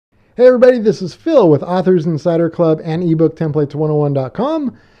Hey everybody, this is Phil with Authors Insider Club and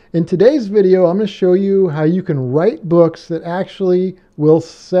ebooktemplates101.com. In today's video, I'm going to show you how you can write books that actually will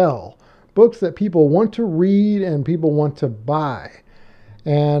sell. Books that people want to read and people want to buy.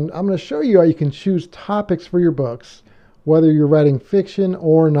 And I'm going to show you how you can choose topics for your books, whether you're writing fiction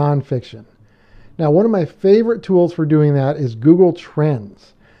or nonfiction. Now, one of my favorite tools for doing that is Google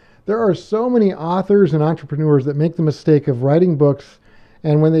Trends. There are so many authors and entrepreneurs that make the mistake of writing books,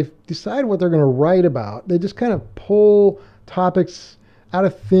 and when they decide what they're going to write about, they just kind of pull topics out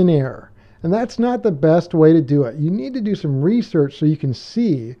of thin air. And that's not the best way to do it. You need to do some research so you can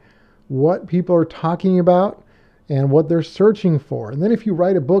see what people are talking about and what they're searching for. And then if you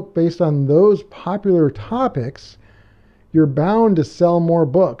write a book based on those popular topics, you're bound to sell more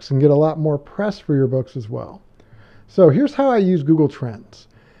books and get a lot more press for your books as well. So here's how I use Google Trends.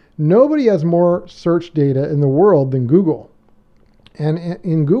 Nobody has more search data in the world than Google. And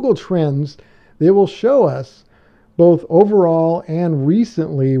in Google Trends, they will show us both overall and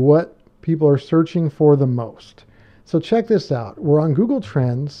recently what people are searching for the most. So check this out. We're on Google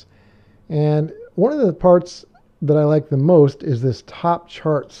Trends, and one of the parts that I like the most is this top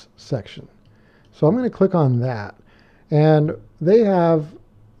charts section. So I'm going to click on that, and they have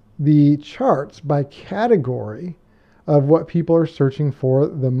the charts by category of what people are searching for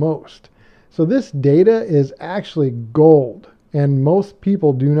the most. So this data is actually gold, and most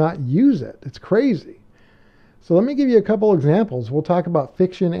people do not use it. It's crazy. So let me give you a couple examples. We'll talk about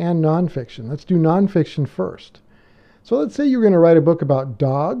fiction and nonfiction. Let's do nonfiction first. So let's say you're going to write a book about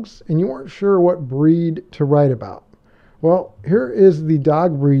dogs and you weren't sure what breed to write about. Well, here is the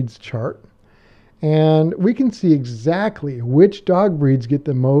dog breeds chart, and we can see exactly which dog breeds get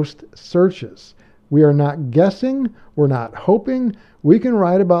the most searches. We are not guessing, we're not hoping. We can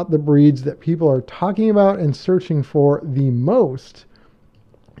write about the breeds that people are talking about and searching for the most.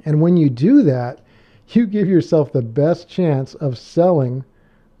 And when you do that, you give yourself the best chance of selling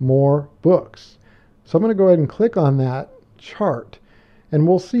more books. So I'm going to go ahead and click on that chart, and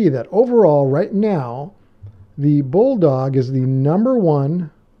we'll see that overall right now, the bulldog is the #1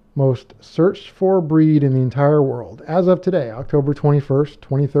 most searched for breed in the entire world as of today, October 21st,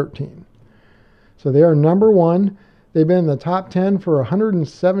 2013. So they are #1. They've been in the top 10 for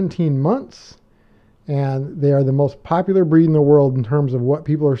 117 months, and they are the most popular breed in the world in terms of what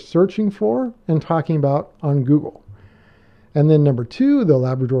people are searching for and talking about on Google. And then #2, the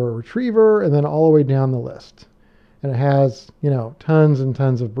Labrador Retriever, and then all the way down the list. And it has, tons and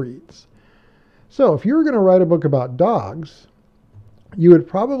tons of breeds. So if you were going to write a book about dogs, you would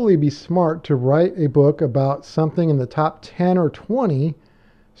probably be smart to write a book about something in the top 10 or 20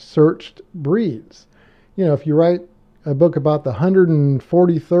 searched breeds. If you write a book about the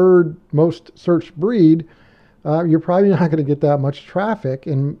 143rd most searched breed, you're probably not going to get that much traffic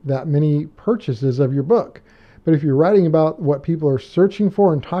and that many purchases of your book. But if you're writing about what people are searching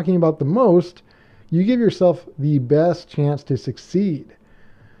for and talking about the most, you give yourself the best chance to succeed.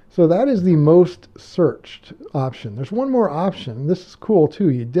 So that is the most searched option. There's one more option. This is cool too.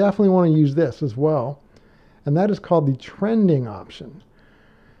 You definitely want to use this as well. And that is called the trending option.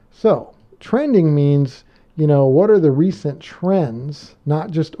 So trending means, what are the recent trends, not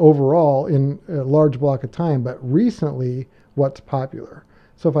just overall in a large block of time, but recently what's popular.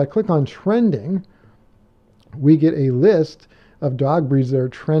 So if I click on trending, we get a list of dog breeds that are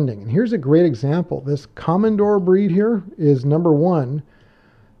trending. And here's a great example. This Commodore breed here is #1.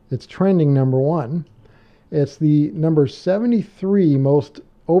 It's trending #1. It's the number 73 most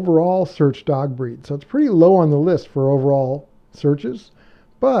overall searched dog breed. So it's pretty low on the list for overall searches,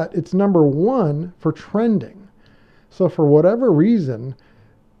 but it's #1 for trending. So for whatever reason,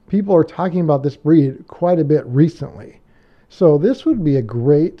 people are talking about this breed quite a bit recently. So this would be a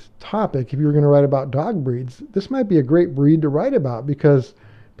great topic if you were going to write about dog breeds. This might be a great breed to write about because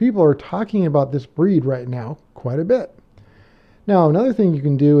people are talking about this breed right now quite a bit. Now, another thing you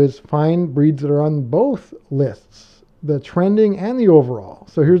can do is find breeds that are on both lists, the trending and the overall.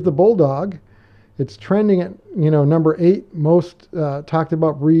 So here's the bulldog. It's trending at, #8 most talked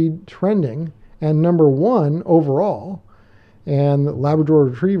about breed trending and #1 overall. And the Labrador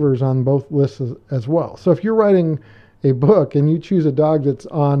Retrievers on both lists as well. So if you're writing a book and you choose a dog that's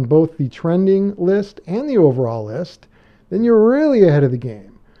on both the trending list and the overall list, then you're really ahead of the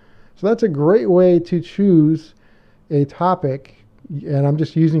game. So that's a great way to choose a topic. And I'm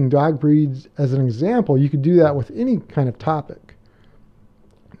just using dog breeds as an example. You could do that with any kind of topic.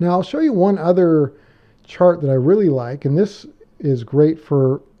 Now I'll show you one other chart that I really like, and this is great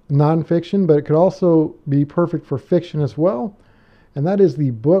for nonfiction, but it could also be perfect for fiction as well, and that is the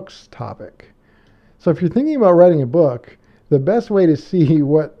books topic. So if you're thinking about writing a book, the best way to see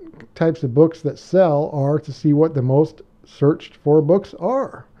what types of books that sell are to see what the most searched for books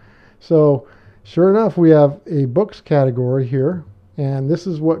are. So sure enough, we have a books category here, and this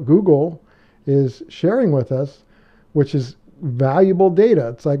is what Google is sharing with us, which is valuable data.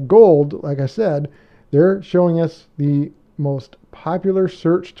 It's like gold. Like I said, they're showing us the most popular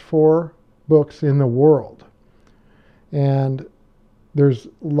searched for books in the world. And there's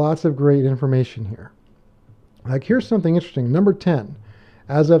lots of great information here. Like, here's something interesting. Number 10,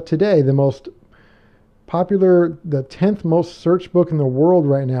 as of today, the 10th most searched book in the world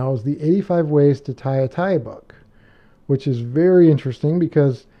right now is the 85 Ways to Tie a Tie book, which is very interesting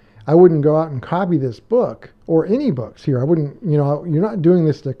because I wouldn't go out and copy this book or any books here. I wouldn't, you're not doing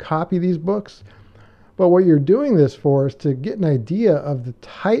this to copy these books, but what you're doing this for is to get an idea of the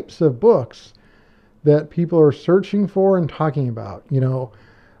types of books that people are searching for and talking about.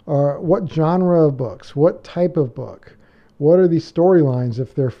 What genre of books, what type of book, what are these storylines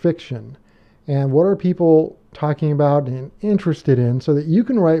if they're fiction, and what are people talking about and interested in, so that you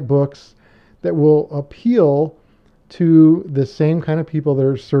can write books that will appeal to the same kind of people that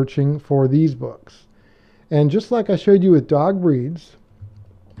are searching for these books. And just like I showed you with dog breeds,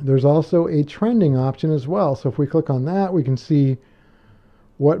 there's also a trending option as well. So if we click on that, we can see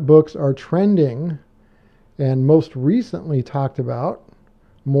what books are trending and most recently talked about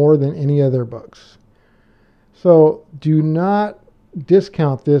more than any other books. So do not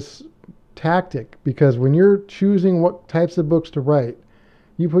discount this tactic, because when you're choosing what types of books to write,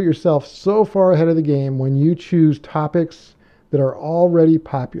 you put yourself so far ahead of the game when you choose topics that are already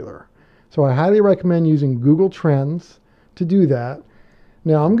popular. So I highly recommend using Google Trends to do that.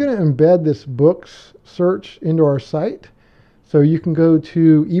 Now I'm going to embed this books search into our site. So you can go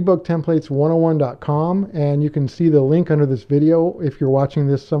to ebooktemplates101.com and you can see the link under this video if you're watching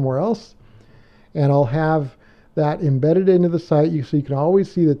this somewhere else. And I'll have that embedded into the site so you can always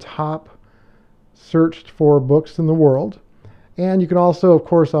see the top searched for books in the world. And you can also, of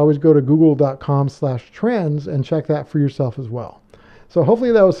course, always go to google.com/trends and check that for yourself as well. So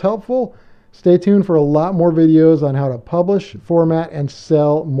hopefully that was helpful. Stay tuned for a lot more videos on how to publish, format, and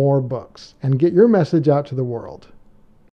sell more books and get your message out to the world.